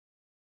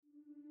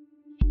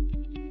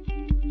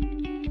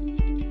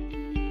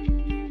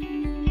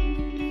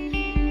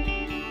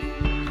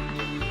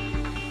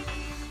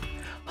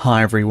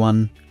Hi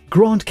everyone,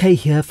 Grant K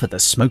here for the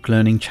Smoke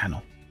Learning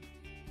channel.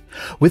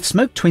 With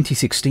Smoke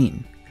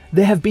 2016,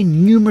 there have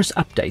been numerous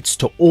updates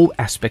to all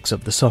aspects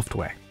of the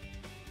software.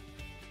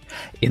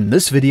 In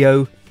this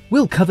video,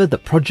 we'll cover the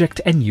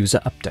project and user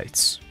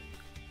updates.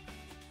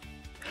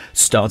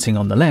 Starting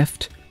on the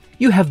left,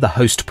 you have the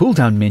Host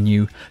pull-down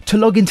menu to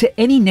log into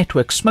any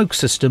network Smoke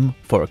system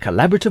for a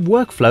collaborative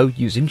workflow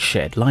using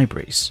shared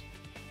libraries.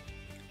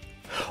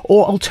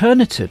 Or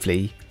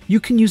alternatively, you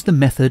can use the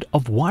method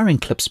of wiring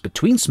clips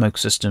between Smoke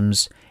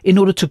systems in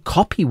order to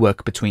copy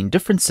work between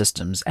different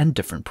systems and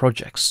different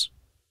projects.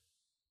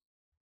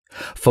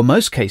 For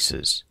most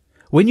cases,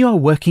 when you are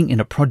working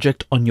in a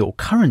project on your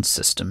current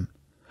system,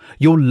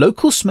 your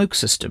local Smoke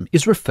system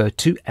is referred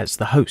to as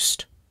the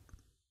host.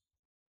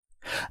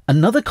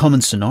 Another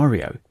common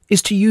scenario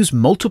is to use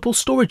multiple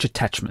storage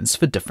attachments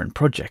for different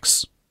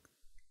projects.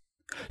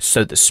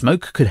 So the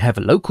Smoke could have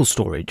a local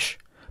storage,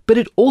 but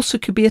it also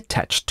could be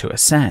attached to a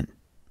SAN.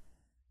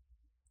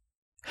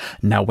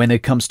 Now, when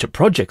it comes to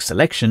project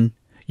selection,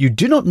 you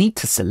do not need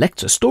to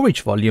select a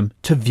storage volume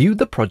to view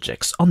the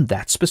projects on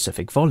that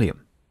specific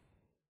volume.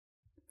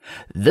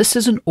 This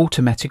is an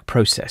automatic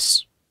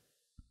process.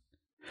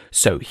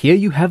 So here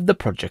you have the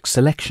project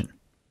selection.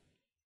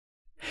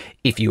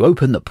 If you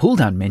open the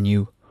pull-down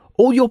menu,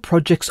 all your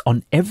projects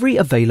on every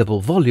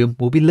available volume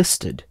will be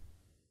listed.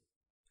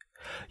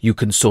 You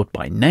can sort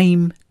by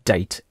name,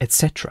 date,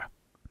 etc.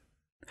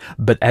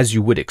 But as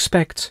you would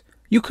expect,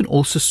 you can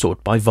also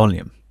sort by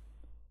volume.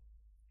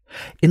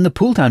 In the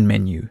pull-down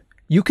menu,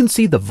 you can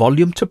see the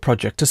volume to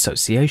project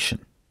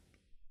association.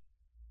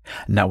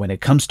 Now, when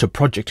it comes to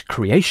project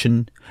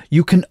creation,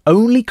 you can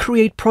only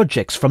create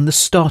projects from the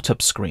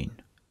startup screen.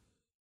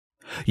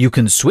 You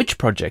can switch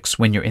projects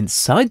when you're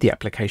inside the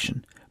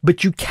application,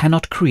 but you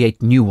cannot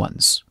create new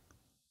ones.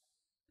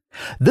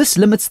 This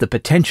limits the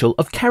potential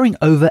of carrying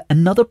over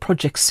another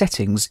project's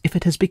settings if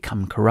it has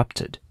become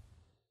corrupted.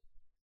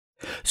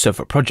 So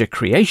for project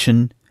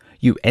creation,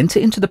 you enter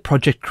into the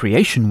project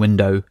creation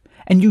window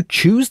and you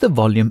choose the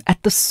volume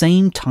at the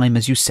same time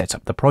as you set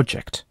up the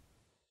project.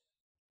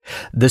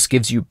 This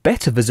gives you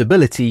better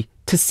visibility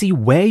to see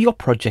where your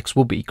projects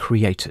will be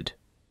created.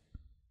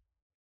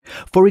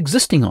 For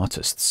existing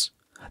artists,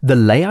 the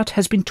layout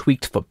has been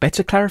tweaked for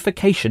better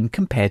clarification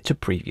compared to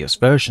previous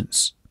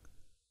versions.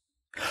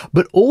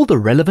 But all the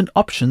relevant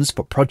options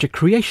for project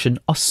creation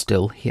are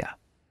still here.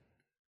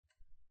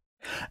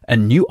 A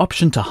new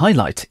option to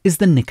highlight is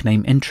the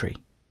nickname entry.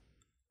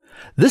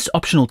 This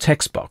optional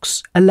text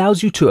box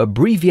allows you to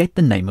abbreviate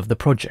the name of the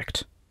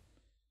project.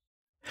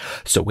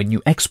 So when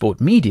you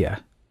export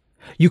media,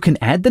 you can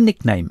add the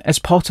nickname as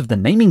part of the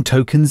naming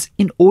tokens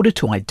in order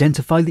to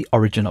identify the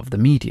origin of the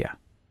media.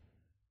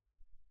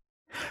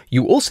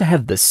 You also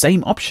have the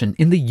same option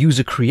in the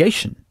user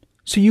creation,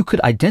 so you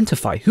could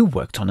identify who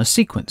worked on a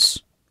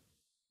sequence.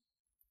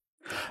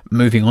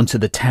 Moving on to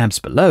the tabs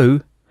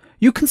below,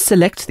 you can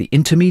select the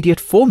intermediate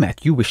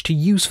format you wish to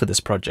use for this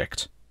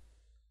project.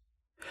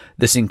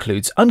 This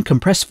includes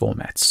uncompressed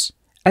formats,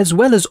 as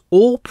well as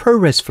all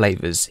ProRes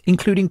flavors,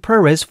 including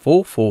ProRes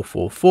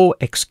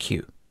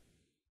 4444XQ.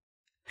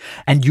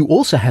 And you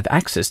also have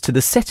access to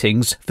the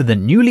settings for the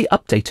newly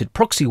updated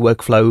proxy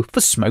workflow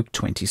for Smoke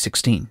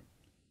 2016.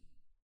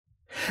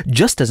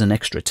 Just as an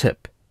extra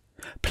tip,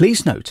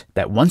 please note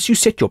that once you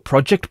set your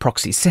project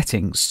proxy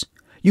settings,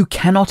 you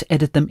cannot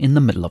edit them in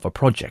the middle of a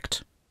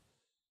project.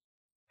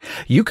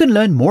 You can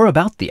learn more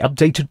about the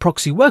updated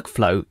proxy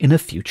workflow in a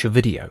future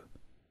video.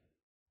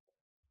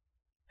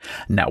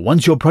 Now,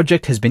 once your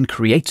project has been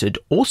created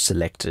or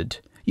selected,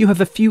 you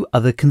have a few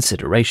other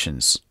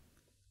considerations.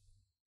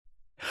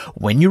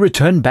 When you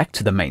return back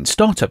to the main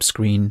startup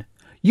screen,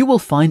 you will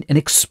find an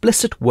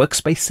explicit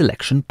workspace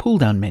selection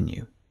pull-down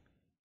menu.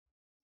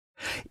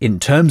 In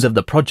terms of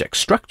the project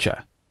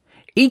structure,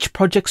 each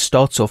project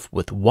starts off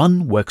with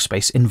one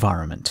workspace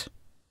environment.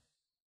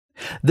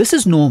 This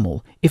is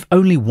normal if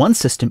only one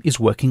system is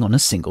working on a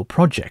single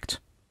project.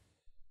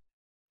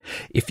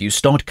 If you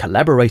start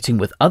collaborating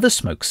with other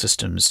Smoke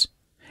systems,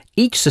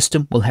 each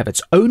system will have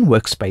its own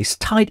workspace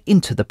tied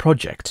into the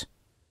project.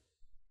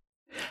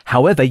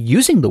 However,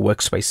 using the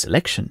workspace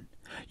selection,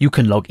 you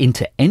can log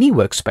into any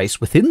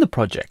workspace within the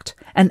project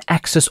and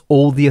access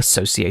all the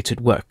associated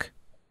work.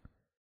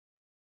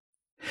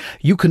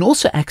 You can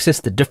also access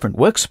the different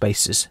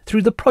workspaces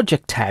through the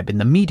Project tab in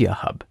the Media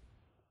Hub.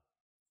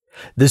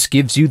 This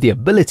gives you the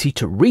ability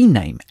to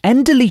rename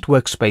and delete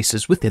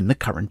workspaces within the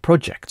current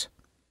project.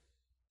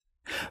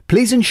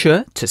 Please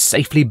ensure to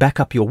safely back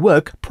up your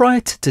work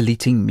prior to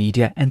deleting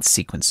media and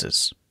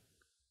sequences.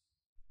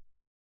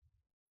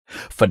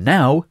 For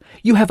now,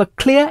 you have a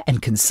clear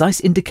and concise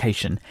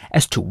indication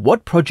as to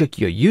what project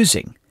you're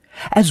using,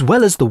 as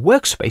well as the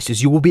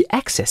workspaces you will be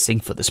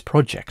accessing for this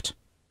project.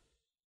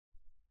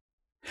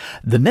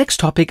 The next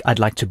topic I'd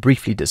like to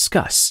briefly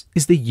discuss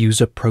is the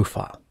user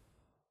profile.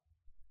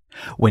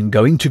 When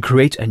going to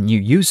create a new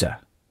user,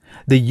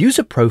 the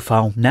user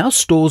profile now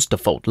stores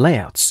default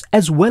layouts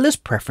as well as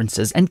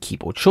preferences and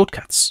keyboard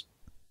shortcuts.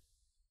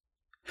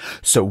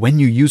 So when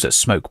you use a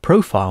Smoke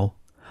profile,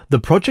 The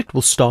project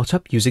will start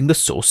up using the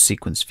source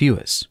sequence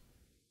viewers.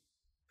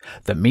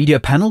 The media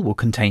panel will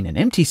contain an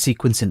empty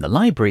sequence in the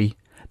library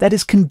that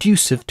is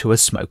conducive to a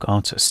smoke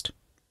artist.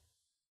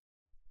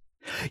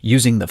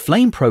 Using the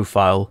flame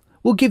profile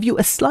will give you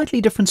a slightly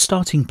different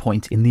starting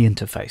point in the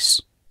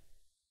interface.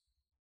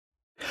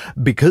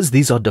 Because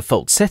these are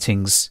default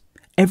settings,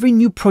 every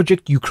new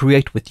project you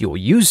create with your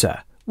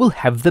user will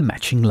have the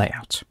matching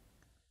layout.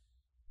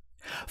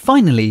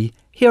 Finally,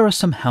 here are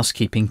some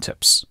housekeeping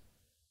tips.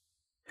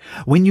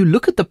 When you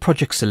look at the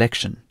project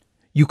selection,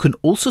 you can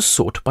also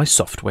sort by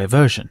software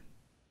version.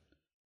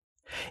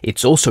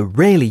 It's also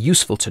really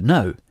useful to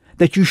know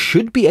that you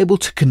should be able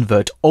to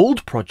convert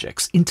old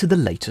projects into the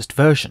latest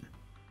version.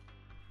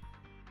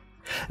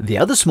 The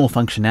other small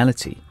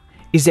functionality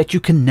is that you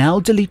can now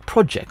delete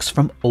projects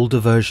from older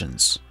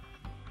versions.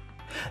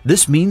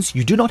 This means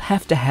you do not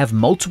have to have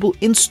multiple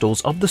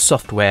installs of the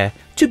software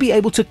to be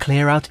able to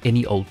clear out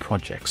any old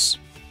projects.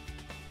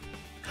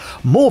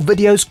 More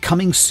videos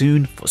coming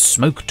soon for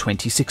Smoke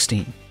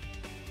 2016.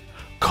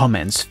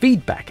 Comments,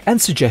 feedback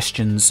and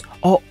suggestions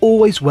are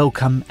always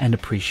welcome and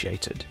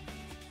appreciated.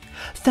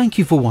 Thank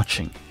you for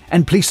watching,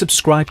 and please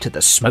subscribe to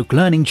the Smoke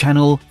Learning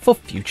channel for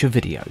future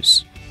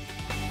videos.